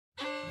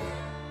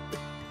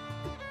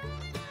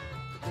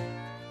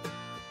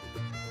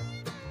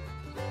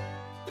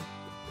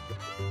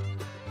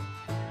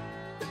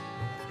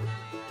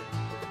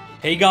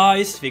Hey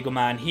guys,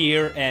 Vigoman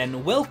here,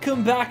 and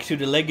welcome back to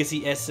the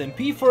Legacy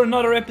SMP for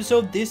another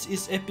episode. This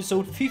is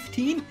episode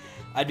 15,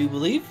 I do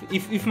believe.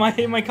 If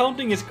my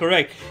counting is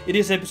correct, it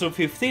is episode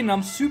 15.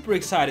 I'm super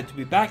excited to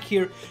be back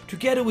here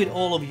together with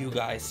all of you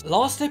guys.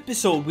 Last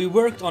episode we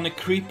worked on a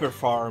creeper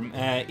farm.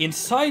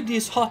 Inside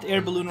this hot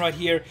air balloon right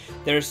here,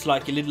 there's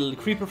like a little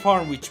creeper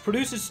farm which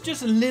produces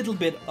just a little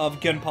bit of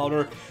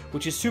gunpowder,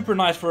 which is super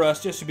nice for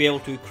us just to be able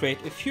to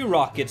create a few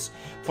rockets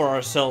for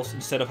ourselves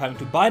instead of having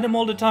to buy them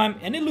all the time,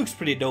 and it looks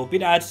pretty dope.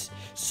 It adds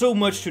so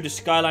much to the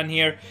skyline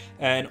here,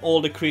 and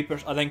all the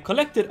creepers are then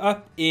collected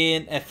up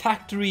in a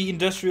factory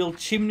industrial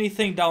chimney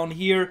thing down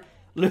here.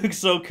 Looks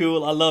so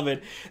cool, I love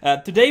it.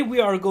 Today we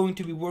are going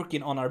to be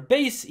working on our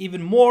base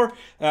even more.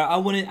 I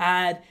want to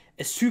add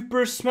a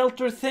super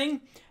smelter thing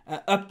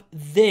up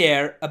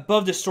there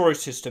above the storage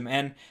system,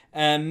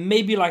 and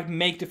maybe like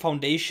make the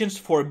foundations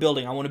for a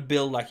building. I want to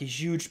build like a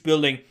huge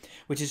building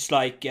which is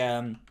like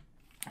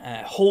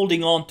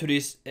holding on to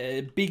this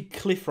big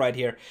cliff right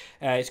here.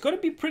 It's gonna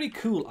be pretty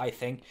cool, I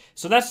think.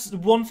 So that's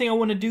one thing I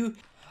want to do.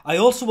 I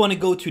also want to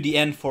go to the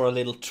end for a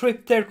little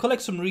trip there,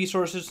 collect some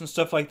resources and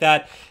stuff like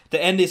that.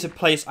 The end is a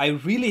place I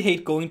really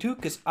hate going to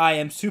because I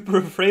am super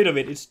afraid of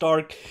it. It's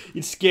dark,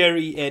 it's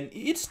scary, and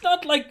it's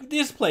not like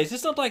this place.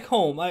 It's not like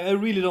home. I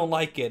really don't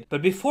like it.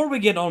 But before we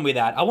get on with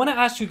that, I want to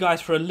ask you guys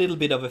for a little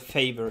bit of a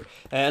favor.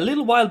 A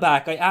little while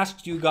back, I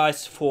asked you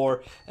guys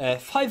for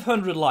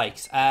 500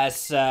 likes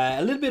as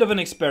a little bit of an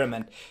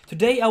experiment.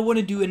 Today, I want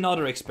to do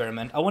another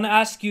experiment. I want to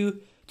ask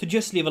you to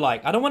just leave a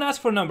like. I don't want to ask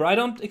for a number. I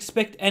don't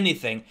expect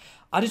anything.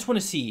 I just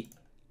want to see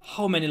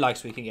how many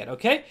likes we can get,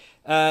 okay?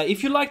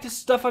 If you like the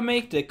stuff I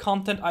make, the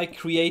content I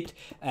create,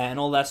 and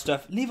all that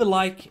stuff, leave a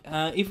like.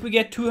 If we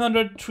get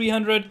 200,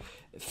 300,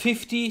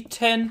 50,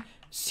 10,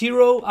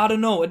 0, I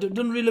don't know. It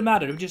doesn't really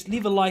matter. Just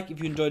leave a like if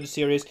you enjoyed the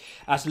series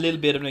as a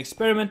little bit of an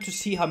experiment to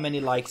see how many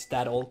likes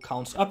that all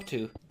counts up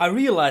to. I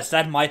realize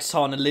that might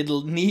sound a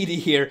little needy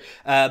here,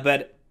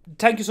 but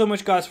thank you so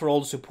much, guys, for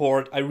all the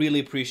support. I really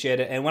appreciate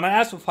it. And when I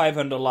asked for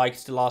 500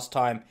 likes the last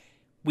time,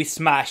 we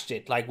smashed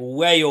it, like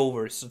way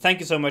over. So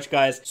thank you so much,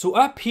 guys. So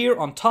up here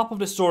on top of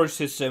the storage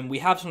system, we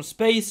have some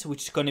space,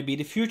 which is going to be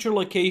the future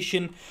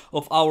location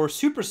of our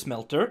super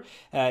smelter.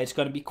 It's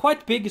going to be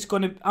quite big.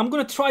 I'm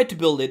going to try to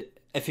build it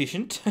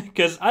efficient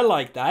because I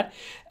like that,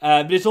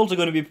 but it's also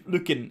going to be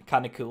looking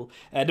kind of cool.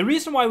 The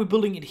reason why we're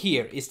building it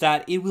here is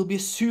that it will be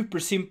super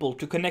simple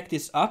to connect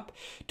this up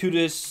to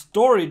the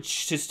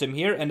storage system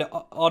here and the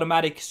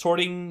automatic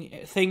sorting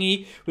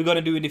thingy we're going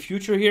to do in the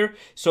future here.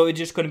 So it's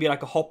just going to be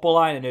like a hopper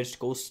line and it just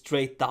goes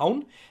straight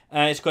down.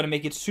 It's going to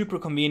make it super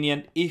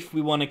convenient if we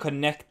want to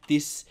connect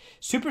this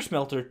super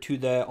smelter to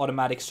the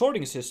automatic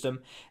sorting system,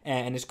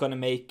 and it's going to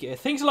make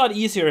things a lot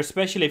easier,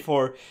 especially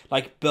for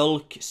like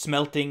bulk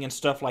smelting and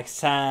stuff like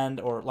sand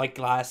or like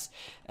glass,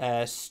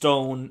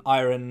 stone,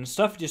 iron and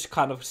stuff, just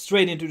kind of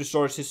straight into the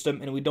storage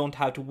system, and we don't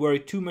have to worry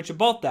too much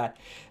about that.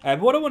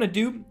 But what I want to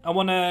do, I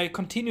want to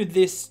continue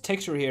this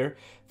texture here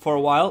for a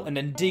while and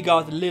then dig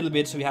out a little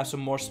bit so we have some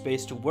more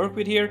space to work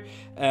with here,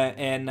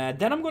 and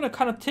then I'm gonna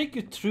kind of take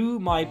you through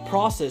my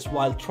process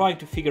while trying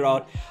to figure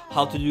out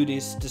how to do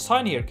this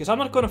design here, because I'm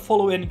not gonna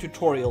follow any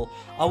tutorial.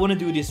 I want to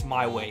do this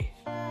my way.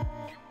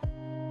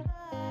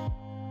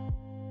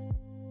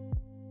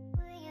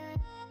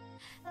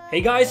 Hey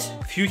guys,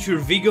 Future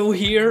Vigo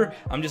here.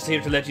 I'm just here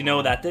to let you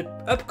know that the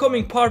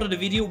upcoming part of the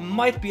video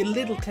might be a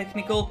little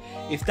technical.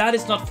 If that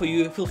is not for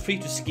you, feel free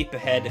to skip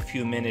ahead a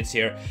few minutes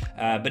here.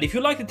 But if you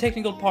like the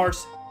technical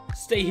parts,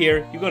 stay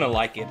here, you're gonna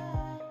like it.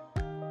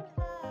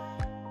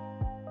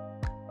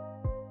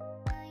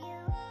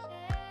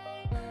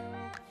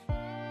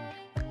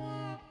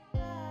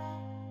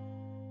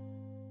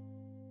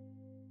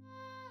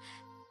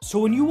 So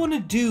when you want to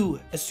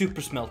do a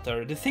super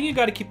smelter, the thing you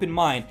got to keep in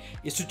mind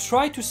is to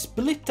try to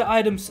split the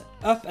items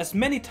up as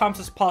many times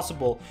as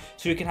possible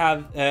so you can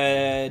have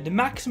the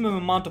maximum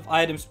amount of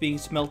items being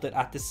smelted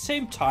at the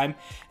same time,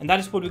 and that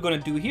is what we're going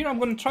to do here. I'm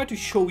going to try to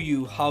show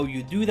you how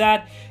you do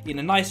that in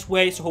a nice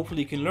way, so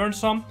hopefully you can learn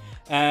some.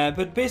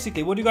 But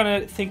basically what you're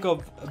going to think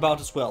about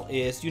as well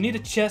is you need a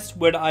chest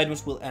where the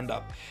items will end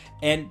up.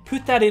 And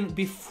put that in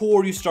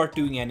before you start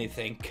doing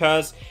anything,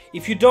 because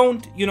if you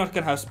don't, you're not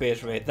gonna have space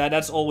for it.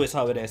 That's always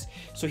how it is.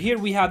 So here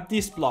we have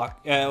this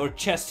block or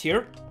chest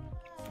here.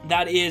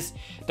 That is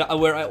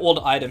where all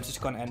the items is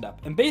gonna end up.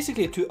 And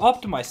basically to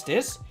optimize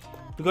this,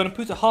 we're gonna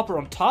put a hopper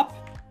on top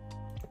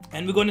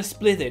and we're gonna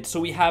split it. So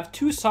we have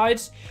two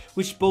sides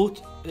which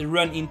both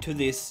run into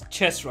this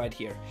chest right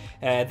here.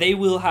 They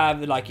will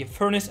have like a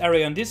furnace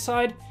area on this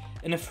side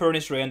and a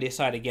furnace ray on this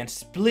side, again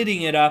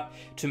splitting it up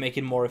to make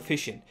it more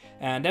efficient.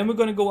 And then we're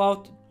gonna go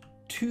out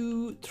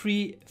 2,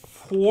 3,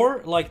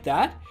 4 like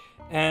that,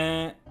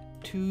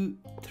 2,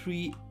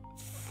 3,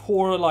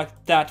 4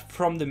 like that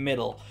from the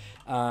middle.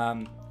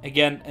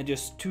 Again, and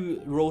just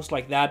 2 rows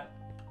like that.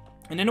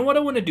 And then what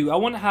I want to do, I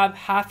want to have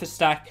half a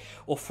stack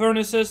of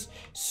furnaces,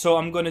 so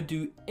I'm gonna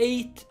do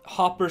 8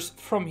 hoppers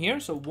from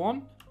here. So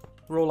 1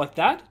 row like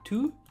that,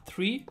 2,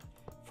 3,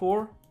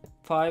 4,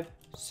 5,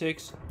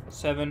 6,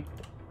 7,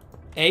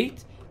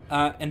 8.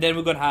 And then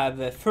we're gonna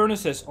have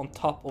furnaces on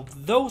top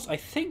of those. I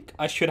think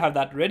I should have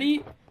that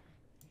ready.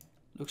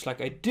 Looks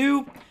like I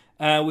do.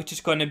 Which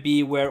is gonna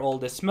be where all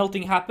the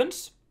smelting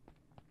happens.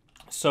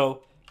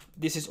 So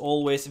this is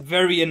always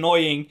very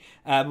annoying.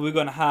 But we're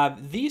gonna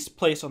have these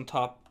placed on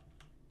top.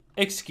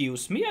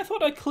 Excuse me, I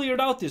thought I cleared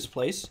out this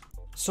place.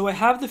 So I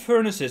have the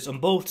furnaces on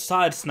both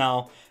sides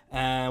now.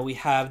 We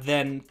have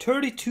then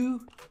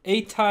 32,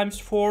 8 times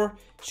 4,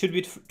 should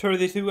be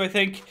 32 I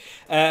think.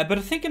 But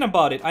thinking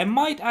about it, I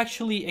might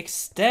actually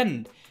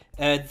extend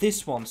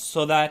this one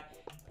so that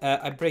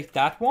I break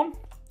that one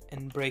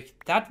and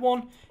break that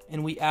one.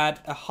 And we add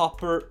a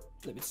hopper,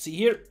 let me see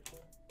here.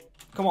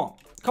 Come on,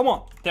 come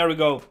on, there we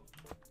go.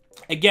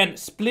 Again,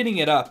 splitting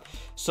it up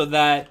so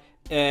that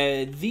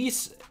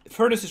these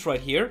furnaces right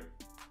here,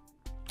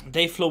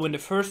 they flow in the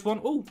first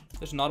one. Oh,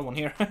 there's another one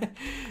here.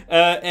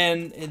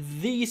 And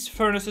these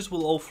furnaces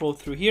will all flow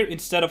through here.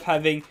 Instead of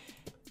having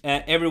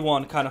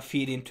everyone kind of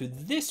feed into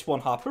this one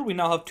hopper, we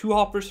now have 2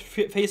 hoppers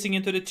facing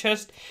into the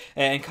chest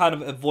and kind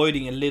of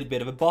avoiding a little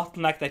bit of a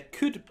bottleneck that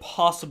could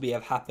possibly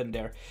have happened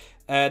there.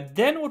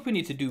 Then what we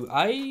need to do,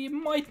 I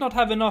might not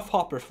have enough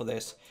hoppers for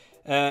this.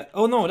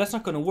 Oh no, that's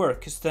not going to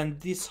work, because then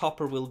this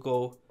hopper will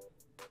go...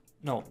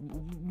 No,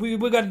 we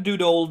got to do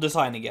the old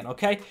design again,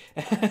 okay?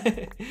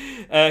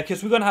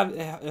 Because we're going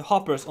to have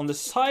hoppers on the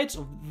sides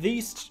of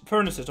these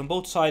furnaces, on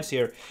both sides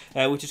here,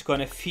 which is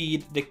going to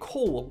feed the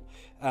coal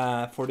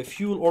for the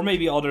fuel, or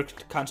maybe other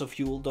kinds of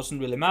fuel, doesn't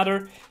really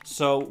matter.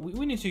 So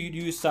we need to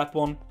use that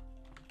one.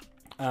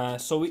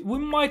 So we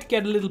might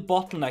get a little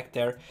bottleneck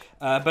there,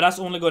 but that's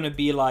only going to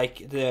be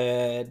like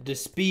the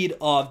speed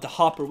of the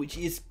hopper, which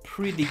is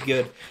pretty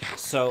good.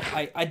 So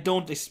I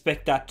don't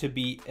expect that to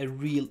be a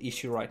real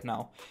issue right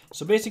now.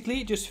 So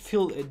basically just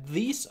fill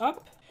these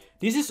up.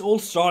 This is all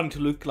starting to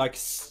look like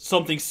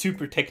something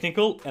super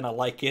technical, and I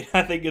like it.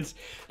 I think it's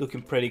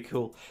looking pretty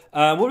cool.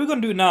 What we're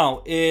going to do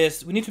now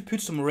is we need to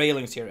put some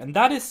railings here, and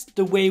that is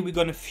the way we're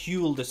going to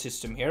fuel the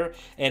system here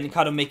and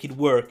kind of make it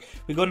work.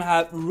 We're going to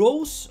have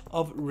rows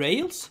of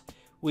rails,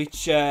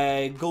 which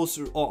goes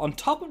on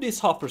top of these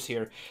hoppers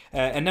here,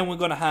 and then we're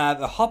going to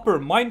have a hopper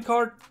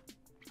minecart,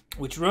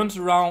 which runs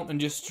around and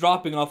just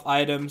dropping off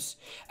items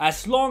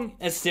as long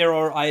as there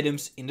are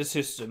items in the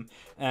system.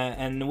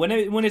 And when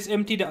it's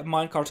empty, that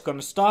minecart's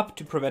gonna stop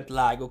to prevent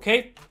lag,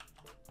 okay?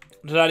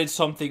 That is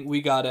something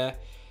we gotta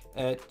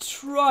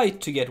try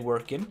to get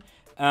working.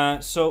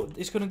 So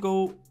it's gonna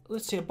go,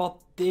 let's say,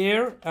 about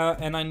there,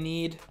 and I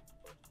need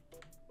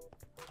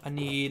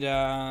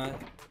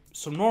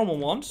some normal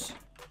ones,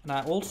 and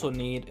I also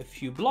need a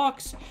few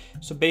blocks.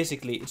 So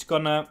basically, it's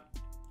gonna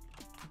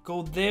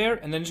go there,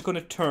 and then it's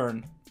gonna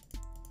turn.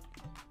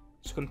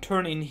 It's going to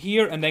turn in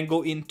here and then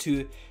go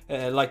into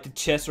like the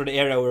chest or the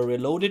area where we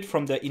loaded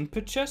from the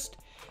input chest.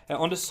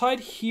 On the side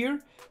here,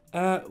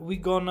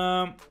 we're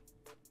gonna...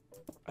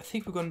 I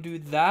think we're gonna do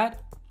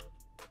that.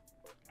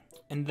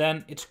 And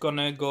then it's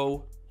gonna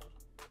go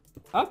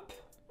up,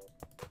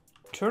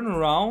 turn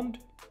around,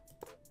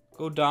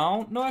 go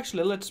down. No,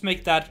 actually, let's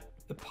make that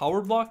a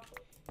power block.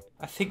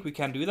 I think we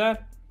can do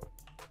that.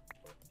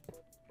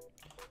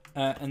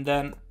 And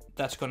then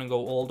that's gonna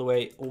go all the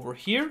way over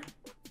here.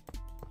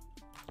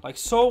 Like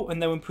so,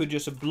 and then we put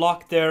just a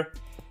block there,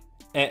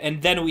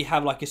 and then we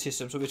have like a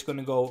system. So it's going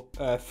to go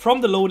from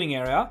the loading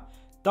area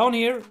down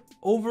here,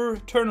 over,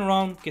 turn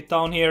around, get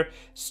down here,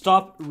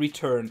 stop,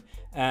 return,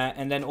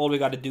 and then all we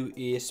got to do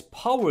is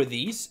power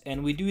these,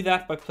 and we do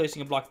that by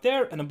placing a block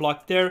there and a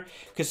block there,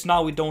 because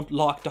now we don't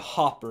lock the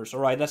hoppers.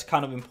 All right, that's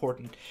kind of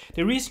important.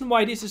 The reason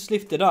why this is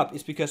lifted up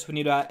is because we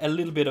need a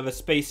little bit of a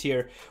space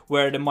here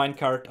where the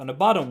minecart on the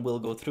bottom will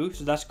go through.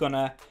 So that's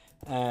gonna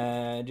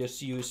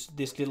just use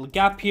this little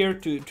gap here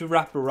to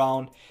wrap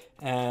around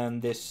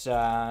and this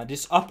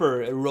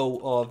upper row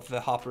of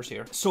hoppers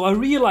here. So I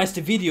realized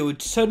the video it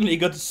suddenly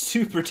got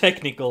super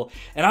technical,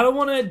 and I don't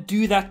want to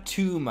do that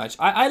too much.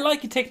 I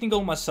like it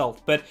technical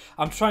myself, but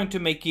I'm trying to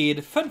make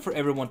it fun for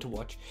everyone to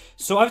watch.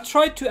 So I've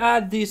tried to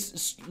add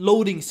this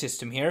loading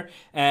system here,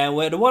 and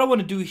what I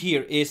want to do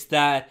here is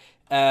that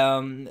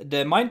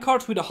the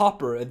minecart with a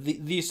hopper,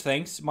 these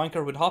things,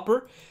 minecart with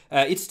hopper,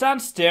 it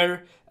stands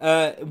there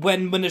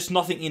when there's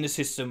nothing in the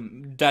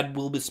system that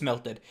will be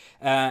smelted.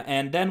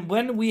 And then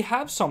when we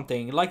have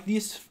something like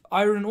this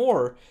iron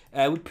ore,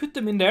 we put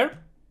them in there.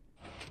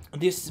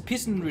 This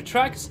piston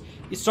retracts,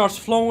 it starts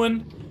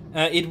flowing,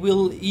 it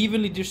will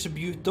evenly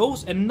distribute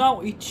those, and now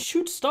it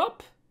should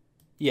stop.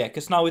 Yeah,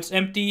 because now it's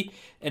empty,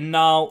 and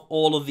now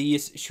all of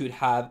these should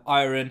have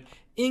iron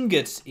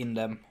ingots in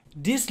them.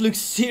 This looks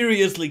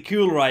seriously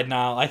cool right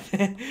now.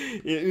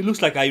 It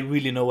looks like I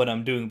really know what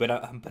I'm doing, but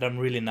I'm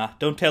really not.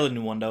 Don't tell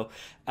anyone though.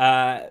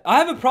 I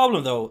have a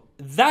problem though.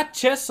 That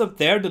chest up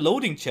there, the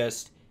loading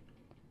chest,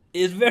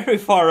 is very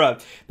far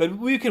up, but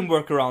we can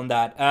work around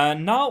that.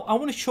 Now I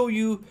want to show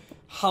you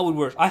how it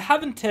works. I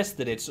haven't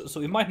tested it, so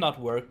it might not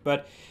work,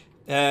 but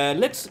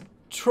let's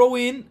throw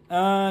in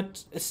a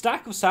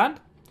stack of sand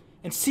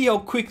and see how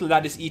quickly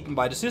that is eaten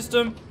by the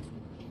system.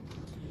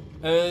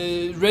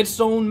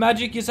 Redstone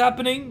magic is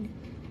happening.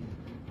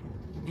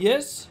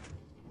 Yes.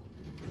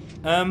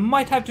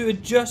 Might have to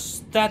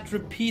adjust that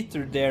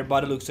repeater there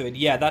by the looks of it.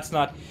 Yeah, that's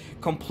not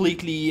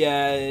completely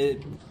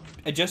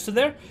adjusted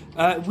there.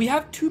 We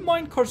have 2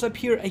 minecarts up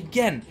here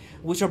again,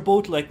 which are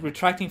both like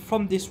retracting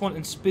from this one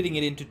and splitting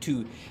it into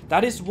 2.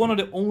 That is one of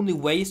the only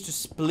ways to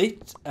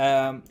split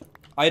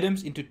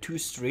items into 2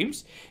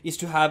 streams, is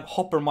to have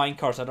hopper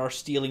minecarts that are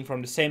stealing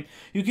from the same.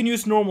 You can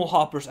use normal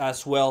hoppers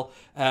as well,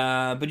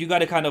 but you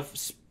gotta kind of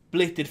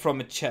split it from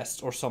a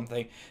chest or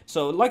something.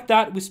 So like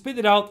that, we split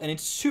it out and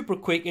it's super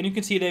quick, and you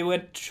can see they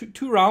went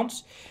 2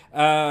 rounds.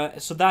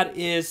 So that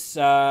is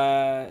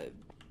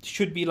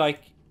should be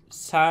like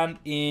sand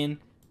in,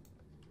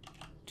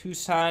 2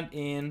 sand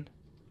in.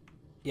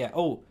 Yeah,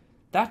 oh,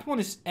 that one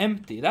is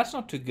empty. That's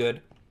not too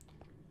good.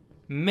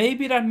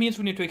 Maybe that means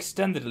we need to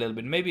extend it a little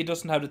bit. Maybe it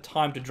doesn't have the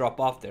time to drop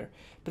off there.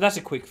 But that's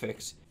a quick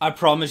fix. I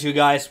promise you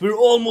guys, we're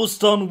almost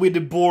done with the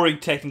boring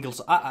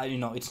technicals. You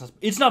know,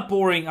 it's not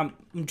boring. I'm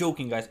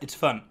joking, guys. It's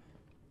fun.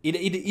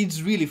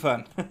 It's really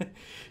fun.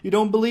 You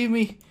don't believe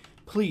me?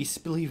 Please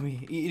believe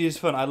me. It is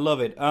fun. I love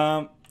it.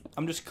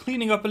 I'm just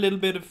cleaning up a little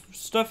bit of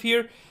stuff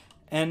here.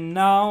 And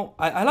now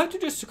I like to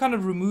just kind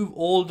of remove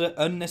all the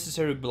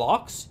unnecessary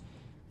blocks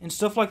and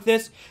stuff like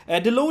this.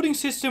 The loading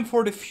system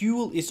for the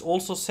fuel is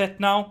also set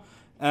now.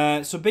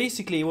 So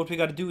basically what we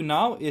got to do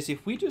now is,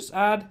 if we just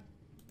add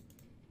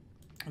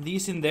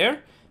these in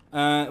there,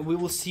 we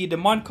will see the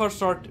minecart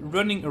start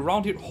running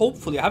around here.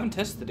 Hopefully, I haven't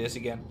tested this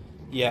again.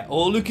 Yeah,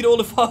 oh, look at all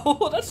the fire.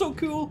 Oh, that's so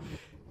cool.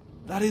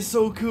 That is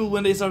so cool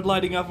when they start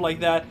lighting up like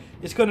that.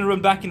 It's going to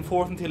run back and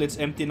forth until it's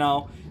empty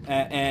now.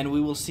 And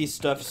we will see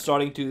stuff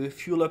starting to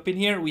fuel up in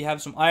here. We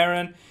have some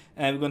iron,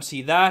 and we're going to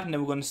see that. And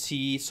then we're going to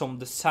see some of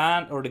the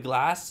sand or the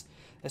glass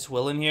as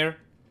well in here.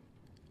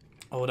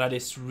 Oh, that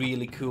is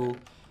really cool.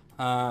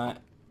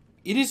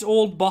 It is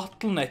all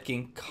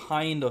bottlenecking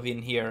kind of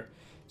in here.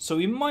 So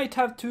we might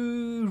have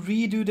to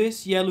redo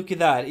this. Yeah, look at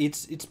that.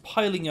 It's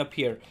piling up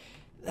here.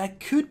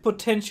 That could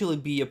potentially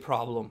be a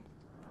problem.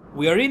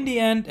 We are in the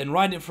end, and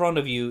right in front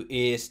of you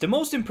is the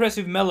most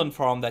impressive melon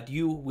farm that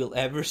you will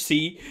ever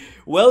see.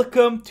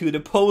 Welcome to the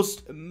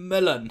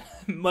post-melon.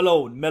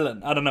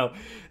 Melon, I don't know.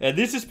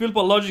 This is built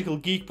by Logical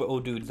Geek, but oh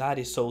dude, that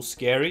is so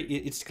scary.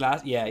 It's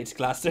glass, yeah, it's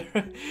glass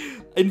there.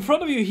 In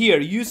front of you here,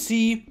 you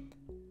see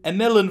a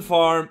melon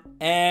farm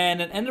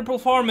and an ender pearl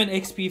farm and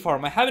XP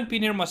farm. I haven't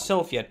been here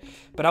myself yet,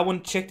 but I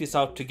want to check this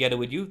out together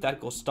with you. That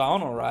goes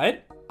down,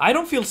 alright. I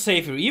don't feel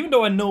safe here, even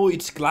though I know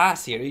it's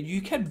glass here.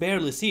 You can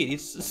barely see it.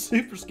 It's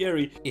super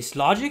scary. Is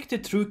Logic the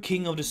true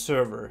king of the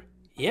server?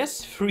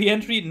 Yes, free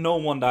entry, no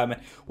 1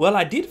 diamond. Well,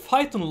 I did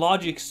fight on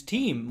Logic's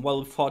team while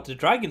we fought the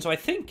dragon, so I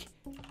think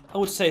I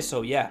would say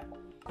so, yeah.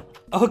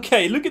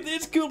 Okay, look at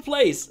this cool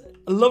place.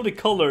 I love the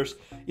colors.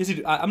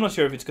 I'm not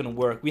sure if it's gonna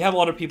work. We have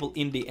other people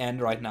in the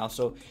end right now,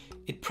 so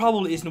it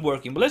probably isn't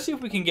working. But let's see if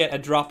we can get a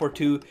drop or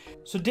 2.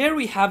 So there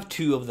we have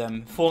 2 of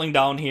them falling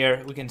down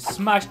here. We can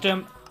smash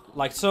them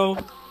like so.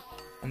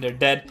 And they're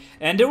dead.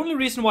 And the only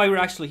reason why we're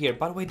actually here...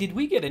 By the way, did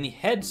we get any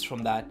heads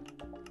from that?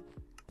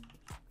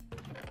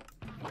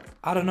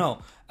 I don't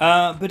know.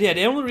 But yeah,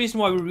 the only reason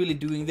why we're really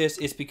doing this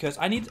is because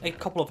I need a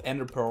couple of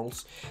ender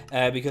pearls.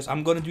 Because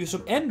I'm gonna do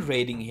some end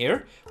raiding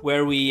here.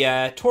 Where we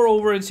tour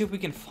over and see if we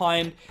can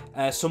find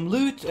some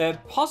loot.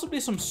 Possibly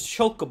some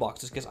shulker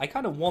boxes, because I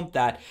kind of want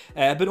that.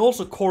 But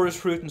also chorus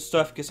fruit and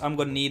stuff, because I'm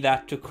gonna need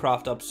that to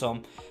craft up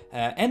some...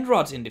 end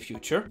rods in the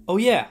future. Oh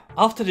yeah,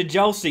 after the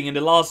jousting in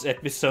the last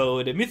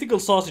episode, the mythical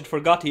sausage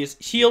forgot his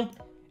shield.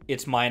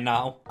 It's mine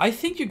now. I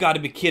think you gotta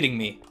be kidding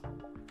me.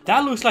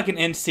 That looks like an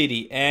end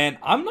city, and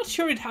I'm not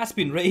sure it has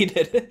been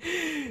raided.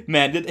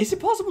 Man, is it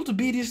possible to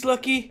be this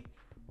lucky?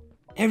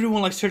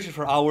 Everyone like searching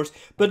for hours,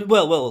 but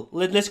well,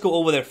 let's go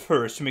over there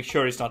first to make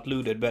sure it's not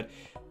looted, but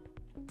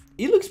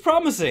it looks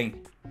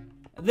promising.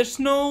 There's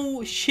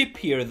no ship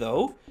here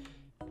though,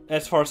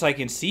 as far as I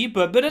can see,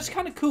 but that's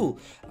kind of cool.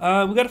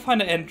 We gotta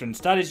find an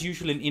entrance. That is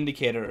usually an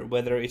indicator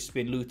whether it's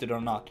been looted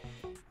or not.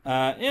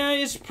 Yeah,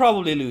 it's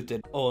probably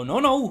looted. Oh,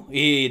 no,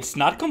 it's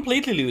not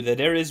completely looted.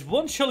 There is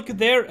one shulker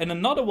there and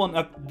another one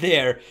up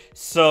there.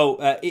 So,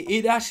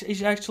 it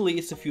actually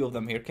is a few of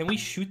them here. Can we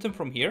shoot them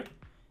from here?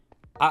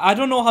 I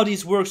don't know how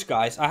this works,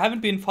 guys. I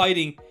haven't been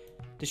fighting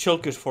the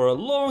shulkers for a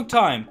long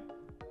time.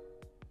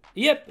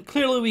 Yep,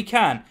 clearly we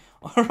can.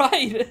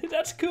 Alright,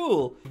 that's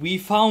cool. We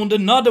found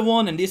another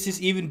one, and this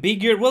is even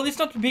bigger. Well, it's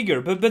not bigger,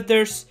 but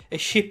there's a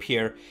ship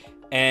here.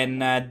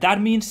 And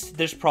that means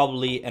there's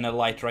probably an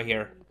elite right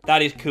here.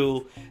 That is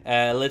cool.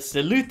 Let's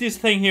loot this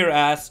thing here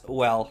as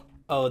well.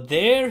 Oh,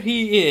 there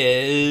he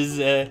is.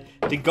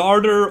 The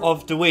Garter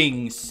of the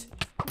Wings.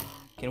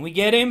 Can we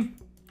get him?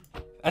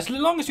 As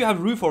long as you have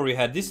a roof over your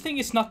head, this thing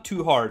is not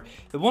too hard.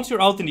 But once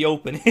you're out in the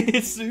open,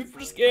 it's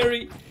super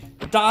scary.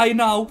 Die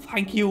now,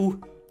 thank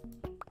you.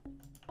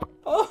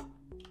 Oh,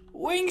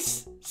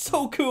 wings.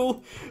 So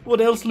cool.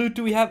 What else loot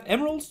do we have?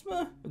 Emeralds?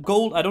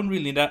 Gold, I don't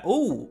really need that.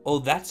 Oh,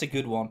 that's a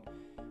good one.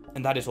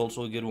 And that is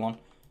also a good one.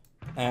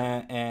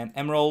 And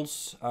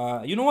emeralds.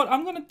 You know what?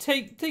 I'm gonna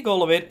take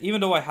all of it,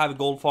 even though I have a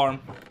gold farm.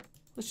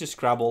 Let's just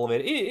grab all of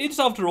it. It's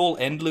after all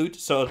end loot,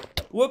 so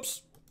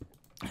whoops.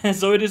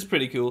 So it is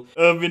pretty cool.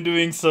 I've been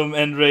doing some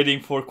end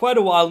raiding for quite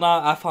a while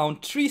now. I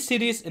found 3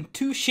 cities and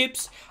 2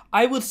 ships.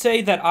 I would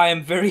say that I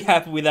am very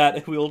happy with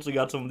that. We also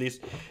got some of these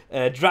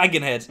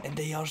dragon heads, and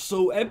they are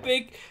so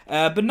epic.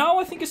 But now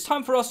I think it's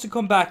time for us to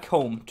come back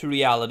home to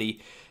reality.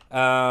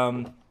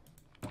 The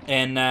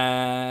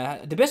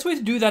best way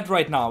to do that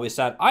right now is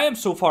that I am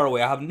so far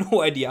away, I have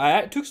no idea.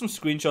 I took some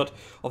screenshot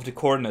of the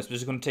coordinates, which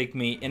is going to take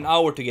me an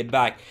hour to get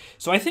back.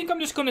 So I think I'm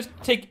just going to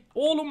take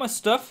all of my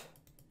stuff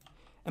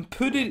and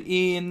put it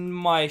in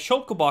my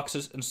shulker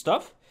boxes and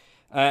stuff.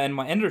 And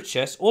my ender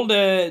chest, all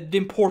the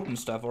important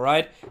stuff,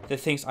 alright? The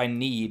things I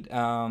need.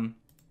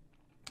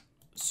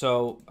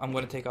 So I'm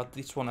going to take out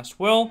this one as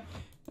well.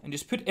 And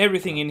just put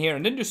everything in here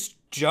and then just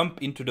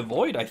jump into the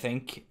void, I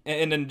think.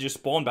 And then just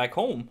spawn back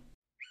home.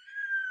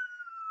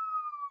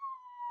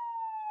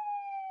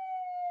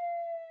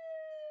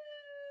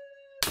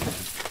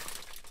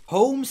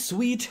 Home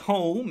sweet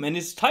home, and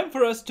it's time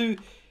for us to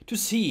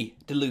see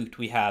the loot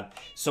we have.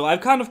 So I've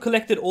kind of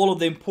collected all of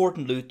the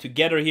important loot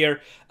together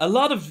here. A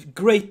lot of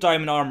great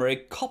diamond armor, a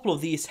couple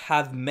of these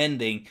have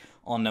mending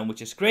on them,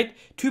 which is great.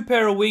 2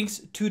 pair of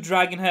wings, 2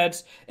 dragon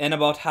heads, and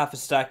about half a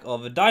stack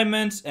of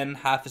diamonds and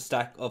half a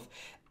stack of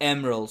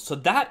emeralds. So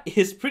that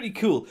is pretty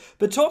cool.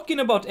 But talking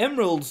about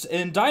emeralds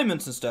and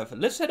diamonds and stuff,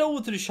 let's head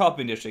over to the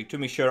shopping district to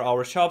make sure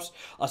our shops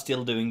are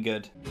still doing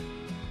good.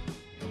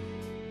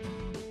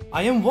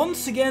 I am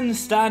once again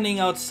standing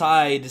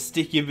outside the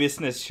Sticky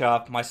Business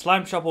Shop, my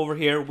slime shop over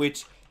here,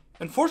 which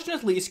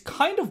unfortunately is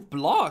kind of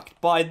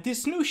blocked by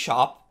this new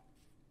shop.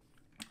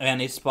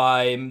 And it's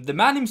by the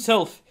man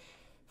himself,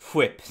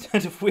 Whip.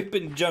 The Whip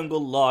and Jungle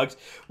Logs.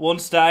 1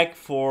 stack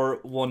for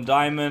 1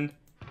 diamond.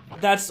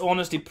 That's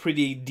honestly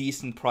pretty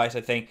decent price,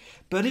 I think.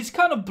 But it's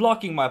kind of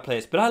blocking my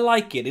place, but I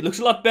like it. It looks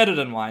a lot better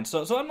than mine,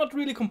 so I'm not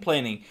really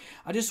complaining.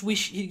 I just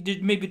wish he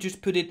did maybe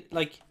just put it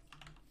like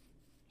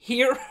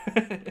here.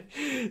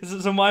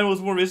 So mine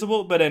was more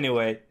visible, but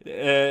anyway.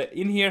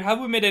 In here,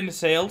 have we made any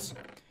sales?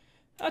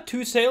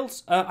 2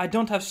 sales. I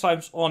don't have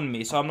slimes on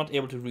me, so I'm not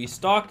able to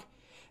restock.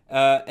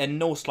 And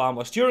no slime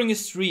was. During a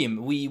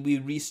stream, we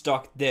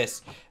restocked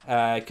this,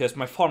 because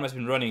my farm has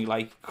been running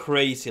like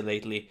crazy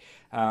lately.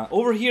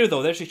 Over here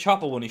though, there's a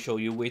shop I want to show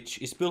you, which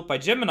is built by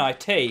Gemini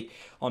Tay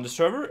on the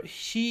server.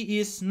 She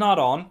is not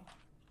on.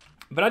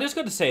 But I just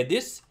gotta say,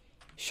 this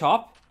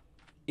shop,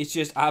 it's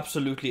just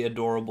absolutely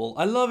adorable.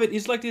 I love it.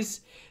 It's like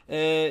this,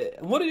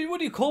 what do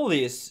you call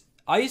this?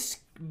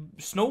 Ice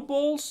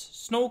snowballs?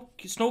 Snow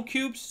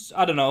cubes?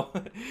 I don't know.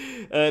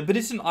 But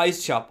it's an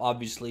ice shop,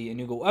 obviously. And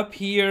you go up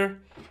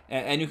here,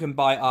 and you can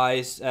buy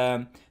ice.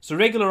 So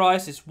regular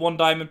ice is 1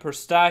 diamond per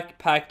stack.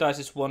 Packed ice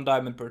is 1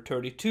 diamond per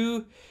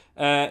 32.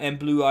 And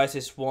blue ice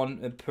is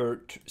 1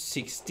 per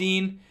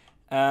 16.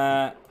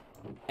 And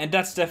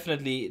that's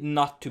definitely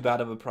not too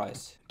bad of a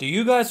price. Do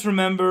you guys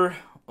remember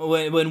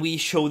when we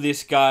show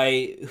this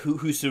guy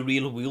who's the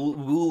real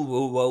Wool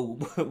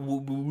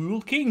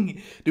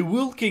King, the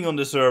Wool King on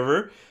the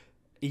server?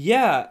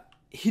 Yeah,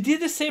 he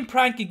did the same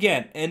prank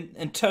again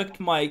and tucked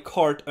my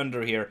cart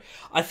under here.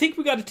 I think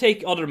we got to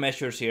take other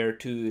measures here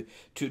to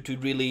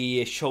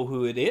really show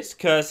who it is,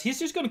 because he's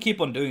just gonna keep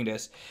on doing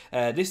this.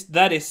 That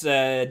is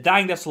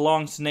Dang That's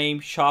Long's name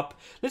shop.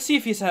 Let's see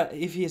if he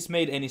has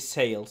made any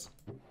sales.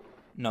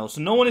 No,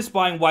 so no one is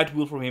buying white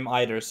wool from him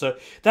either, so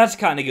that's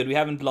kind of good. We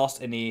haven't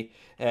lost any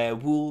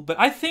wool, but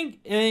I think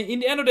in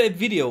the end of the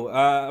video,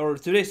 or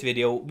today's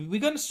video, we're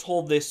gonna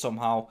solve this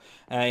somehow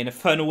in a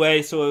fun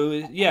way, so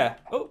yeah.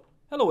 Oh,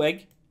 hello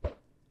egg.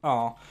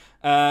 Aw.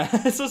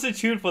 So stay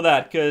tuned for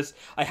that, because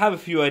I have a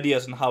few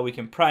ideas on how we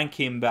can prank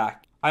him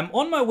back. I'm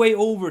on my way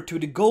over to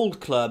the Gold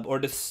Club, or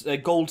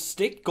the Golden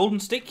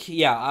Stick?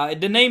 Yeah,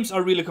 the names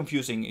are really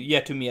confusing,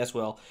 yeah, to me as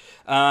well.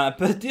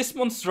 But this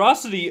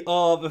monstrosity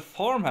of a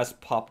farm has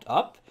popped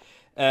up.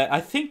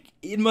 I think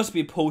it must be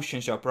a potion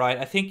shop, right?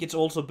 I think it's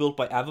also built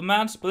by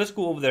Avamans, but let's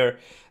go over there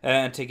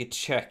and take a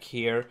check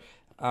here.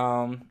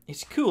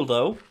 It's cool,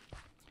 though.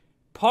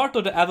 Part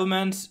of the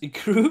Avamans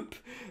group.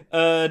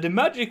 The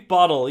magic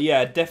bottle,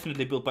 yeah,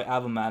 definitely built by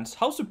Avamans.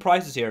 How's the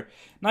prices here?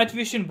 Night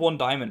vision, 1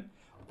 diamond.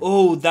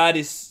 Oh, that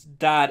is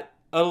that.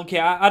 Okay,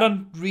 I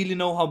don't really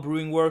know how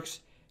brewing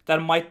works.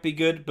 That might be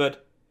good,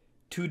 but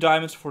 2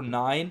 diamonds for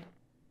 9?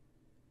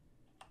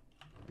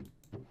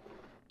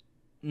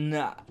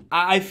 Nah,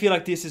 I feel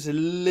like this is a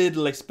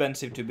little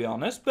expensive, to be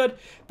honest, but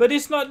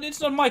it's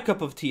not my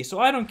cup of tea, so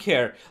I don't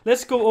care.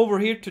 Let's go over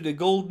here to the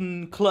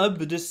Golden Club,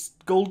 this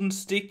Golden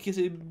Stick,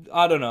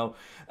 I don't know,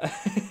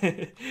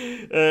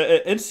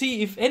 and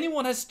see if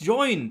anyone has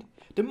joined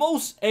the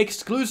most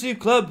exclusive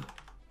club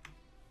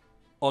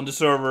on the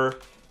server.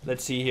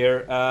 Let's see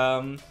here.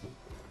 Oh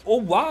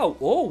wow!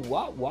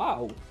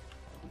 Wow!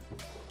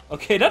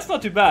 Okay, that's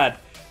not too bad.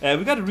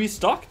 We gotta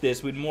restock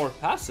this with more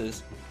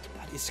passes.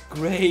 It's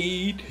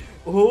great.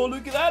 Oh,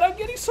 look at that. I'm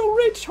getting so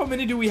rich. How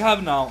many do we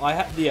have now?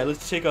 Yeah,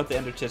 let's check out the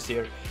ender chest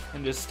here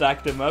and just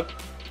stack them up.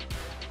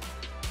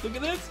 Look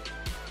at this.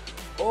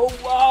 Oh,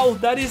 wow.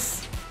 That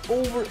is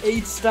over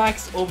 8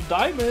 stacks of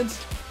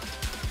diamonds.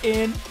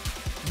 And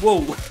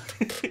whoa.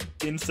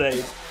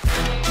 Insane.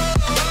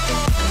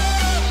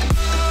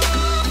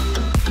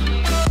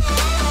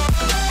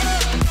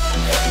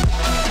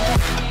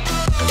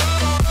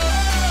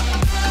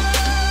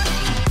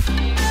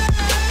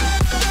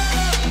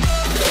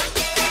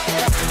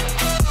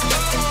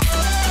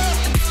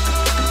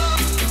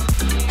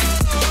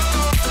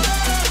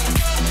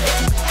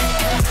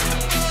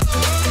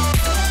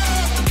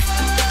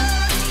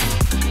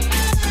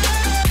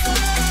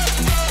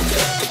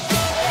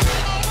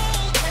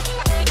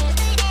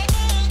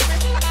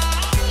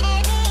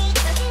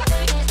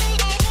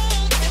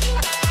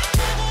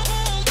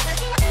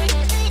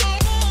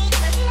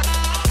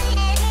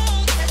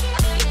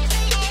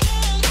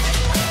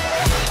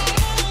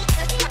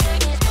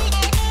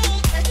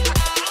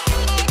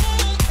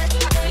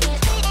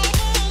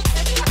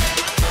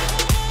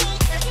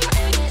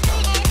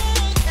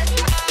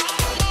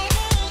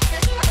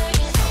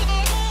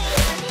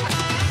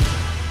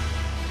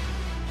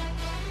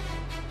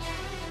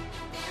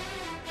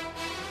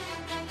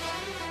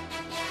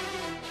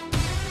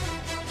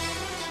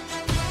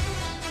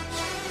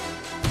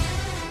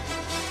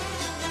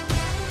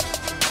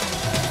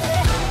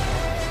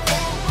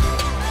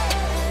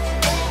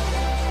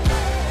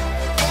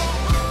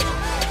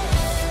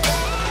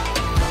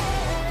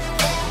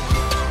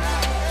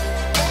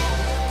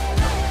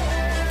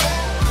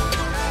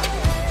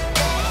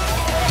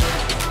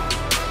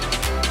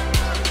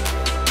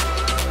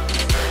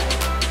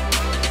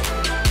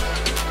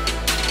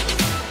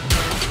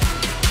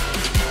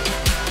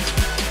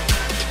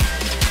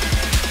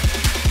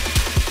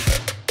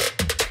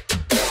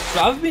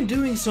 I've been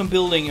doing some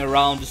building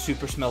around the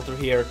super smelter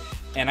here,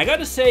 and I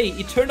gotta say,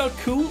 it turned out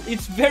cool.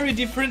 It's very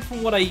different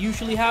from what I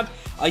usually have.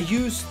 I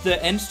used the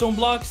endstone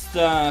blocks,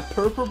 the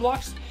purple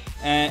blocks,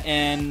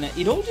 and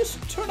it all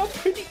just turned out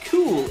pretty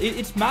cool.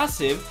 It's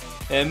massive,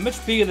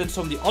 much bigger than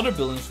some of the other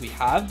buildings we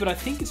have, but I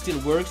think it still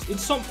works.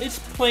 It's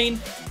plain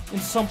in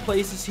some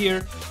places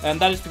here, and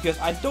that is because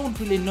I don't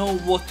really know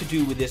what to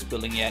do with this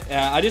building yet.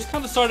 I just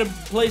kind of started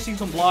placing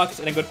some blocks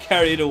and I got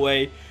carried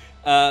away,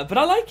 but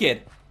I like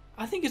it.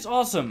 I think it's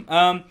awesome.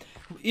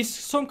 It's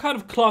some kind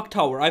of clock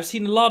tower. I've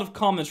seen a lot of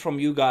comments from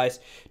you guys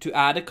to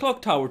add a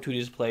clock tower to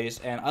this place,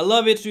 and I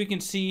love it. So you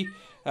can see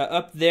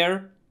up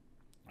there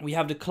we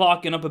have the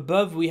clock, and up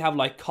above we have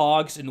like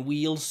cogs and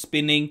wheels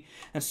spinning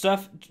and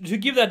stuff to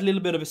give that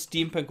little bit of a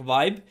steampunk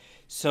vibe.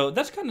 So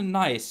that's kind of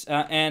nice.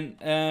 And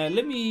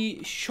let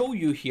me show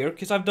you here,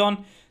 because I've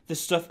done the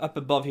stuff up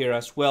above here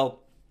as well.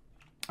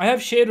 I have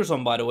shaders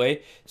on, by the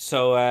way,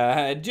 so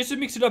just to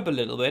mix it up a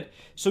little bit.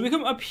 So we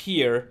come up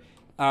here.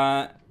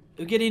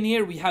 We get in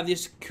here, we have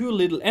this cool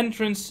little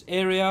entrance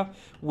area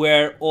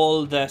where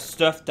all the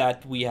stuff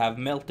that we have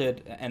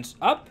melted ends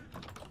up.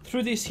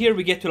 Through this here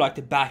we get to like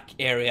the back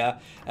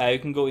area. You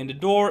can go in the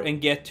door and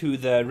get to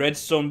the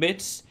redstone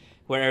bits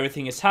where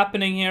everything is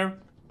happening here.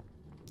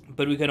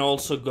 But we can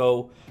also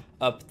go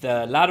up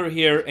the ladder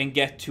here and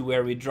get to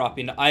where we drop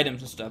in the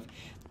items and stuff.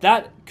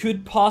 That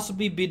could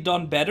possibly be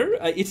done better.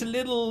 It's a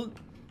little,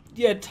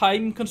 yeah,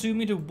 time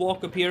consuming to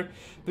walk up here,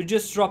 but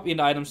just drop in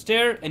the items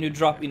there and you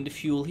drop in the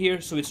fuel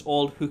here, so it's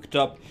all hooked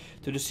up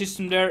to the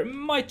system there.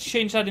 Might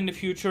change that in the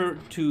future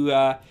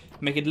to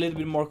make it a little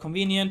bit more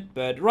convenient,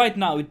 but right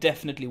now it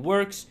definitely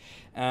works.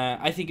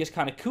 I think it's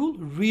kind of cool.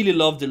 Really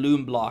love the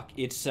loom block.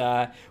 It's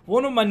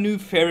one of my new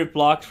favorite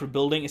blocks for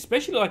building,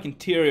 especially like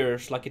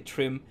interiors, like a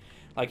trim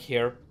like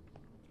here.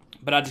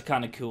 But that's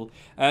kind of cool.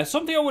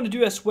 Something I want to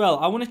do as well,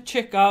 I want to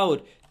check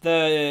out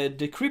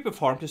the creeper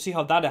farm to see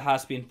how that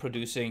has been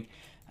producing,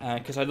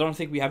 because I don't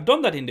think we have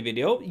done that in the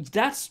video.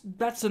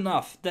 That's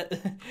enough.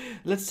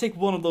 Let's take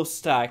one of those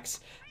stacks.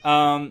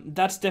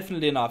 That's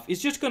definitely enough.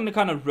 It's just going to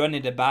kind of run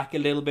in the back a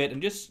little bit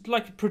and just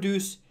like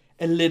produce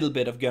a little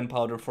bit of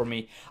gunpowder for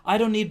me. I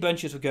don't need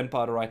bunches of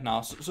gunpowder right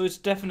now, so it's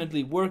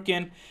definitely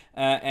working.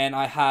 And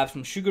I have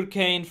some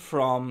sugarcane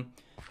from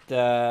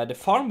the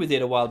farm we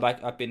did a while back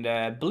up in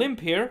the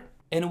blimp here.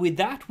 And with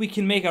that, we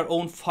can make our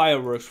own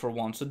fireworks for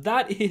once. So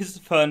that is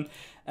fun.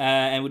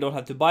 And we don't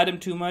have to buy them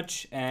too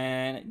much.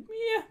 And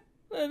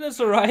yeah,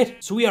 that's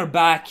alright. So we are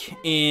back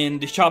in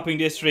the shopping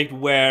district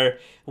where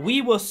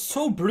we was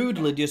so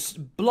brutally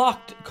just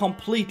blocked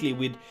completely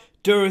with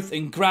dirt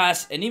and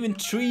grass and even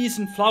trees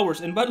and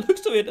flowers. And by the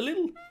looks of it, a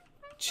little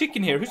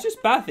chicken here who's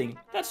just bathing.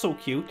 That's so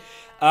cute.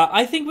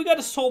 I think we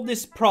gotta solve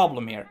this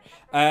problem here.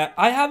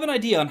 I have an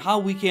idea on how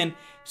we can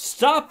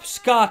stop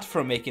Scott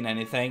from making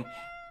anything.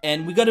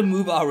 And we gotta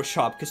move our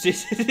shop, because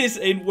this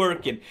ain't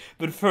working.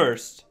 But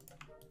first,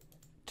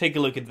 take a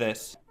look at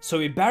this. So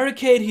we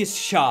barricade his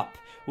shop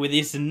with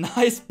this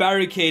nice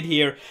barricade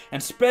here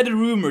and spread a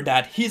rumor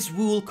that his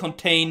wool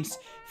contains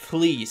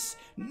fleas.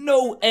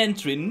 No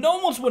entry. No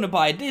one's gonna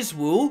buy this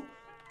wool.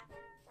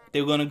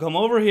 They're gonna come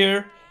over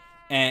here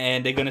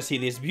and they're gonna see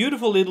this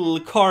beautiful little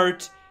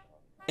cart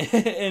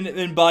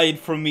and buy it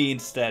from me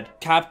instead.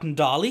 Captain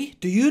Dolly,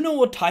 do you know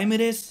what time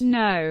it is?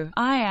 No,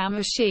 I am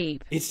a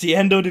sheep. It's the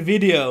end of the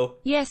video.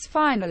 Yes,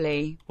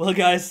 finally. Well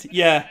guys,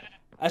 yeah,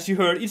 as you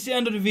heard, it's the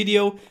end of the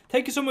video.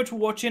 Thank you so much for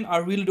watching. I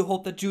really do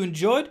hope that you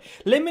enjoyed.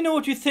 Let me know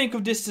what you think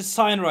of this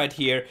design right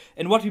here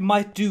and what we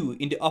might do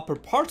in the upper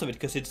part of it,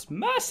 because it's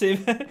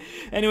massive.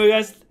 Anyway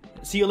guys,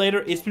 see you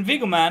later. It's been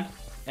Viggo Man,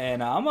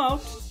 and I'm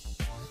out.